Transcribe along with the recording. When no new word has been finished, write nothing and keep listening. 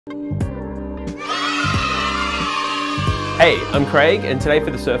Hey, I'm Craig, and today for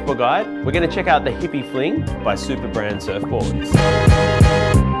the Surfboard Guide, we're going to check out the Hippy Fling by Super brand Surfboards.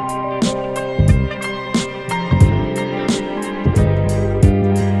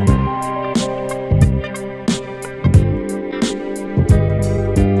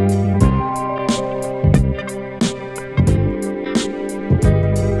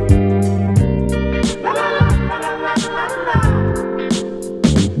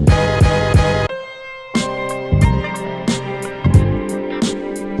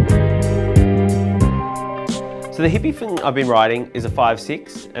 So the Hippy Fling I've been riding is a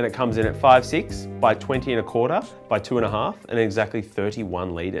 5.6 and it comes in at 5.6 by 20 1/4 by 2.5 and exactly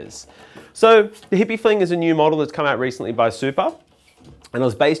 31 litres. So the Hippy Fling is a new model that's come out recently by Super, and it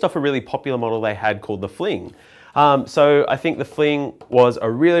was based off a really popular model they had called the Fling. So I think the Fling was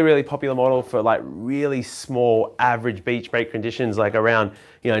a really popular model for like really small average beach break conditions, like around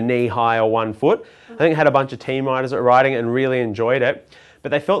knee high or 1 foot. I think it had a bunch of team riders that were riding it and really enjoyed it. But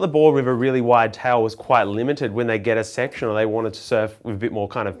they felt the board with a really wide tail was quite limited when they get a section or they wanted to surf with a bit more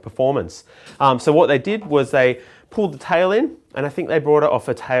kind of performance. So what they did was they pulled the tail in, and I think they brought it off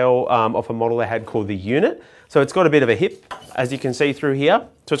a tail off a model they had called the Unit. So it's got a bit of a hip, as you can see through here.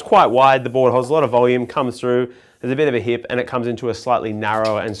 So it's quite wide, the board has a lot of volume, comes through, there's a bit of a hip, and it comes into a slightly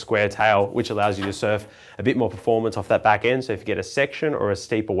narrower and square tail, which allows you to surf a bit more performance off that back end. So if you get a section or a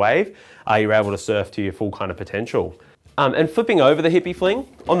steeper wave, you're able to surf to your full kind of potential. And flipping over the Hippy Fling,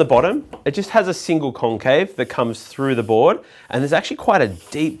 on the bottom, it just has a single concave that comes through the board, and there's actually quite a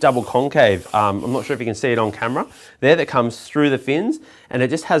deep double concave. I'm not sure if you can see it on camera there, that comes through the fins, and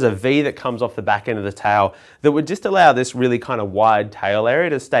it just has a V that comes off the back end of the tail that would just allow this really kind of wide tail area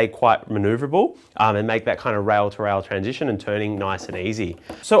to stay quite maneuverable and make that kind of rail to rail transition and turning nice and easy.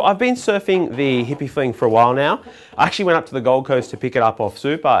 So I've been surfing the Hippy Fling for a while now. I actually went up to the Gold Coast to pick it up off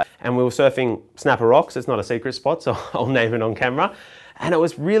Super, and we were surfing Snapper Rocks. It's not a secret spot, so I'll name it on camera. And it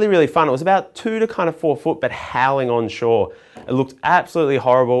was really fun. It was about 2 to kind of 4 foot, but howling on shore. It looked absolutely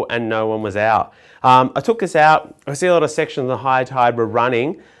horrible and no one was out. I took this out. I see a lot of sections of the high tide were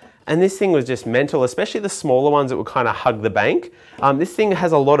running, and this thing was just mental, especially the smaller ones that would kind of hug the bank. This thing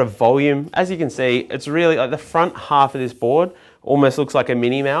has a lot of volume. As you can see, it's really like the front half of this board almost looks like a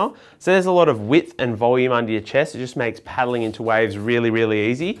mini Mao. So there's a lot of width and volume under your chest. It just makes paddling into waves really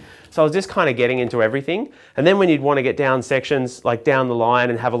easy. So I was just kind of getting into everything. And then when you'd want to get down sections, like down the line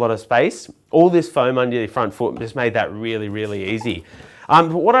and have a lot of space, all this foam under your front foot just made that really easy. But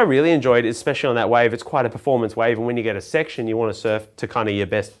what I really enjoyed, especially on that wave, it's quite a performance wave, and when you get a section, you want to surf to kind of your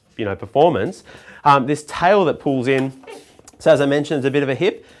best performance. This tail that pulls in, so as I mentioned, it's a bit of a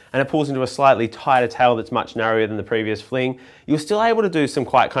hip, and it pulls into a slightly tighter tail that's much narrower than the previous Fling. You're still able to do some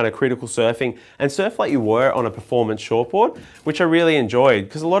quite kind of critical surfing and surf like you were on a performance shortboard, which I really enjoyed,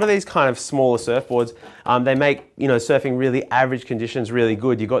 because a lot of these kind of smaller surfboards, they make surfing really average conditions really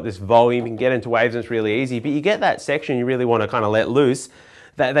good. You've got this volume, you can get into waves and it's really easy, but you get that section you really want to kind of let loose.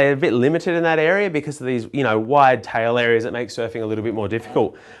 They're a bit limited in that area because of these wide tail areas that make surfing a little bit more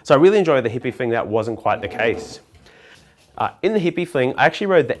difficult. So I really enjoyed the Hippy Fling. That wasn't quite the case. In the Hippy Fling, I actually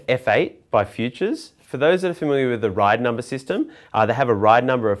rode the F8 by Futures. For those that are familiar with the ride number system, they have a ride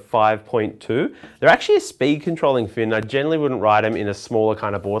number of 5.2. They're actually a speed controlling fin. I generally wouldn't ride them in a smaller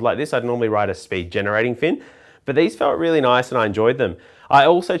kind of board like this. I'd normally ride a speed generating fin, but these felt really nice and I enjoyed them. I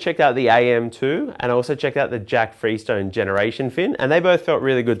also checked out the AM2 and I also checked out the Jack Freestone generation fin, and they both felt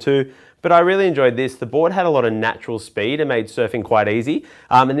really good too, but I really enjoyed this. The board had a lot of natural speed and made surfing quite easy,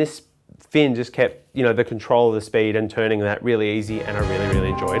 and this fin just kept the control of the speed and turning that really easy, and I really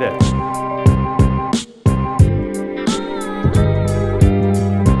enjoyed it.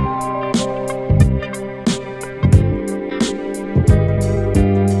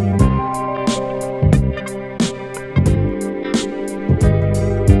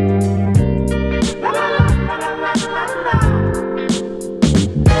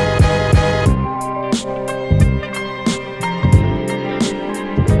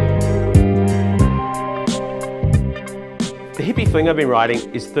 The Hippy Fling I've been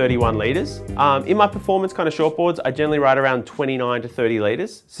riding is 31 litres. In my performance kind of shortboards, I generally ride around 29 to 30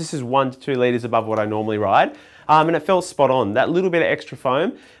 litres. So this is 1 to 2 litres above what I normally ride. And it felt spot on. That little bit of extra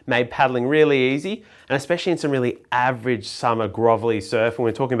foam made paddling really easy, and especially in some really average summer grovelly surf, when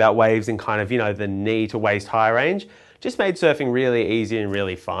we're talking about waves in kind of, the knee to waist high range, just made surfing really easy and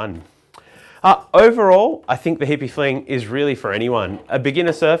really fun. Overall, I think the Hippy Fling is really for anyone. A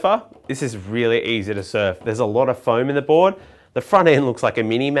beginner surfer, this is really easy to surf. There's a lot of foam in the board. The front end looks like a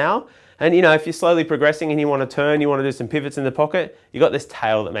mini Mao. And if you're slowly progressing and you want to turn, you want to do some pivots in the pocket, you got this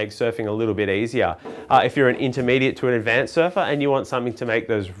tail that makes surfing a little bit easier. If you're an intermediate to an advanced surfer and you want something to make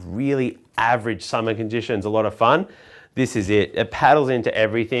those really average summer conditions a lot of fun, this is it. It paddles into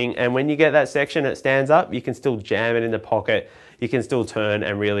everything, and when you get that section that stands up, you can still jam it in the pocket, you can still turn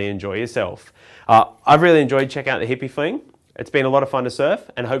and really enjoy yourself. I've really enjoyed checking out the Hippy Fling. It's been a lot of fun to surf,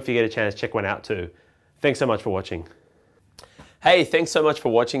 and hope you get a chance to check one out too. Thanks so much for watching. Hey, thanks so much for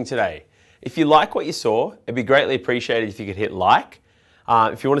watching today. If you like what you saw, it'd be greatly appreciated if you could hit like.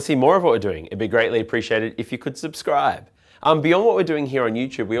 If you want to see more of what we're doing, it'd be greatly appreciated if you could subscribe. Beyond what we're doing here on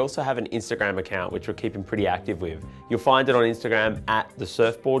YouTube, we also have an Instagram account which we're keeping pretty active with. You'll find it on Instagram at the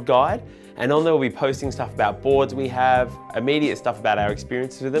Surfboard Guide, and on there we'll be posting stuff about boards we have, immediate stuff about our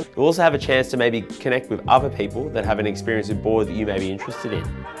experiences with them. You'll also have a chance to maybe connect with other people that have an experience with board that you may be interested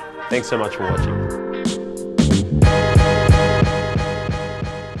in. Thanks so much for watching.